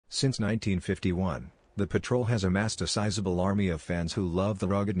Since 1951, the Patrol has amassed a sizable army of fans who love the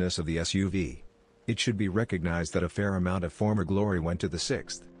ruggedness of the SUV. It should be recognized that a fair amount of former glory went to the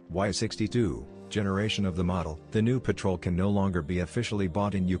 6th, Y62, generation of the model. The new Patrol can no longer be officially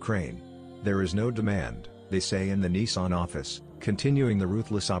bought in Ukraine. There is no demand, they say in the Nissan office, continuing the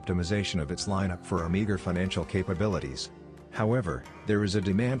ruthless optimization of its lineup for our meager financial capabilities. However, there is a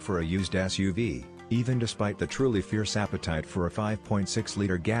demand for a used SUV, even despite the truly fierce appetite for a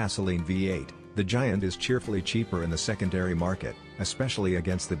 5.6-liter gasoline V8. The Giant is cheerfully cheaper in the secondary market, especially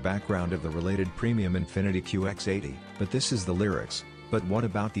against the background of the related premium Infiniti QX80. But this is the lyrics. But what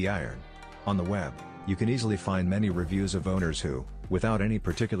about the iron? On the web, you can easily find many reviews of owners who, without any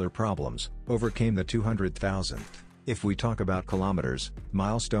particular problems, overcame the 200,000th, if we talk about kilometers,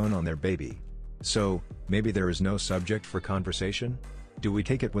 milestone on their baby. So, maybe there is no subject for conversation? Do we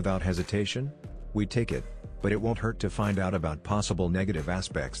take it without hesitation? We take it, but it won't hurt to find out about possible negative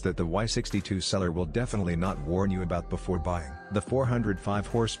aspects that the Y62 seller will definitely not warn you about before buying. The 405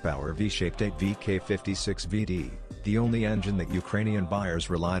 horsepower V-shaped 8VK56 VD, the only engine that Ukrainian buyers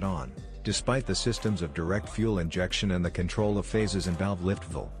relied on, despite the systems of direct fuel injection and the control of phases and valve lift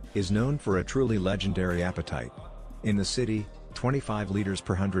valve, is known for a truly legendary appetite. In the city, 25 liters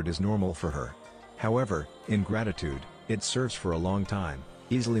per 100 is normal for her. However, in gratitude, it serves for a long time,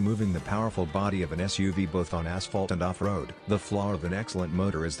 easily moving the powerful body of an SUV both on asphalt and off-road. The flaw of an excellent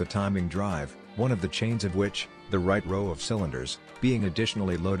motor is the timing drive, one of the chains of which, the right row of cylinders, being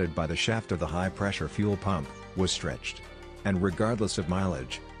additionally loaded by the shaft of the high-pressure fuel pump, was stretched. And regardless of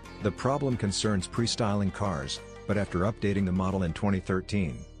mileage, the problem concerns pre-styling cars, but after updating the model in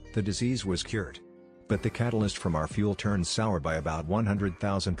 2013, the disease was cured. But the catalyst from our fuel turns sour by about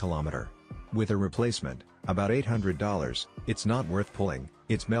 100,000 km. With a replacement, about $800, it's not worth pulling.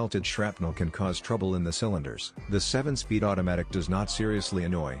 Its melted shrapnel can cause trouble in the cylinders. The 7-speed automatic does not seriously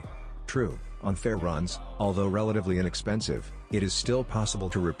annoy. True, on fair runs, although relatively inexpensive, it is still possible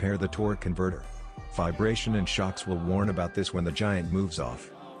to repair the torque converter. Vibration and shocks will warn about this when the Giant moves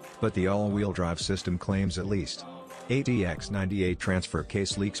off. But the all-wheel drive system claims at least. ATX98 transfer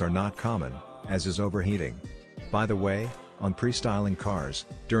case leaks are not common, as is overheating. By the way, on pre-styling cars,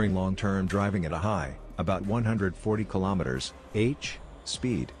 during long-term driving at a high, about 140 km/h,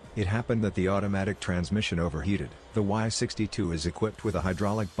 speed, it happened that the automatic transmission overheated. The Y62 is equipped with a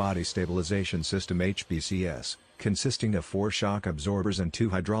hydraulic body stabilization system HBCS, consisting of 4 shock absorbers and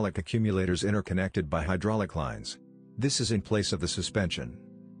 2 hydraulic accumulators interconnected by hydraulic lines. This is in place of the suspension.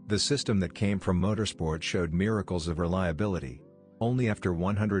 The system that came from Motorsport showed miracles of reliability. Only after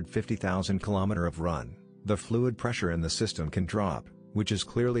 150,000 km of run, the fluid pressure in the system can drop, which is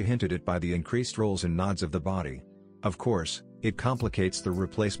clearly hinted at by the increased rolls and nods of the body. Of course, it complicates the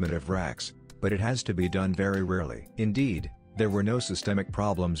replacement of racks, but it has to be done very rarely. Indeed, there were no systemic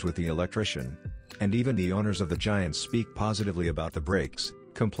problems with the electrician. And even the owners of the Giants speak positively about the brakes,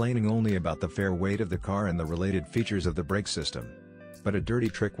 complaining only about the fair weight of the car and the related features of the brake system. But a dirty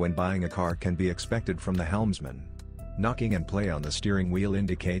trick when buying a car can be expected from the helmsman. Knocking and play on the steering wheel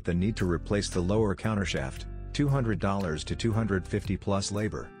indicate the need to replace the lower countershaft, $200 to $250 plus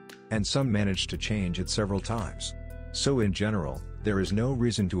labor. And some manage to change it several times. So in general, there is no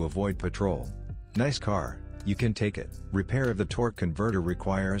reason to avoid Patrol. Nice car, you can take it. Repair of the torque converter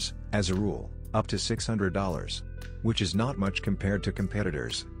requires, as a rule, up to $600, which is not much compared to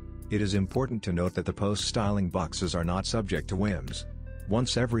competitors. It is important to note that the post-styling boxes are not subject to whims.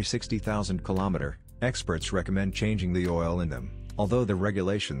 Once every 60,000 km, experts recommend changing the oil in them, although the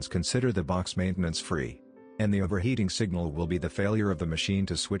regulations consider the box maintenance-free. And the overheating signal will be the failure of the machine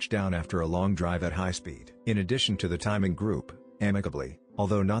to switch down after a long drive at high speed. In addition to the timing group, amicably,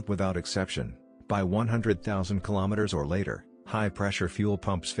 although not without exception, by 100,000 km or later, high-pressure fuel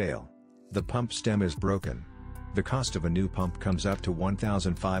pumps fail. The pump stem is broken. The cost of a new pump comes up to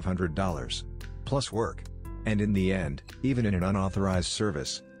 $1,500, plus work. And in the end, even in an unauthorized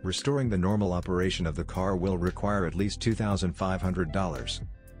service, restoring the normal operation of the car will require at least $2,500.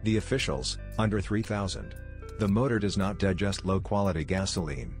 The officials, under $3,000. The motor does not digest low-quality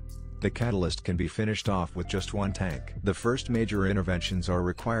gasoline. The catalyst can be finished off with just one tank. The first major interventions are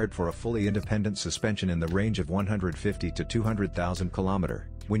required for a fully independent suspension in the range of 150 to 200,000 km,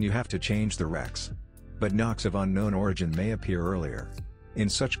 when you have to change the racks. But knocks of unknown origin may appear earlier. In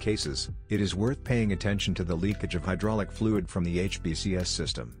such cases, it is worth paying attention to the leakage of hydraulic fluid from the HBCS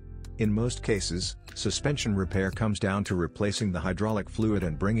system. In most cases, suspension repair comes down to replacing the hydraulic fluid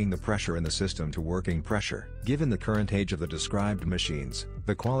and bringing the pressure in the system to working pressure. Given the current age of the described machines,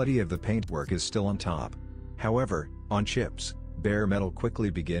 the quality of the paintwork is still on top. However, on chips, bare metal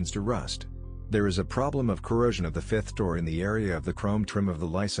quickly begins to rust. There is a problem of corrosion of the fifth door in the area of the chrome trim of the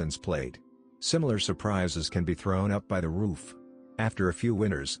license plate. Similar surprises can be thrown up by the roof. After a few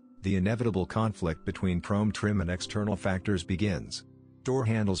winters, the inevitable conflict between chrome trim and external factors begins. Door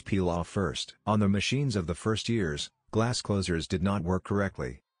handles peel off first. On the machines of the first years, glass closers did not work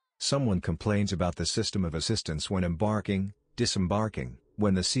correctly. Someone complains about the system of assistance when embarking, disembarking,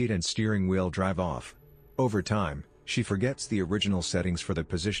 when the seat and steering wheel drive off. Over time, she forgets the original settings for the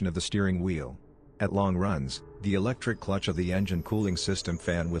position of the steering wheel. At long runs, the electric clutch of the engine cooling system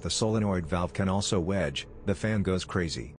fan with a solenoid valve can also wedge, the fan goes crazy.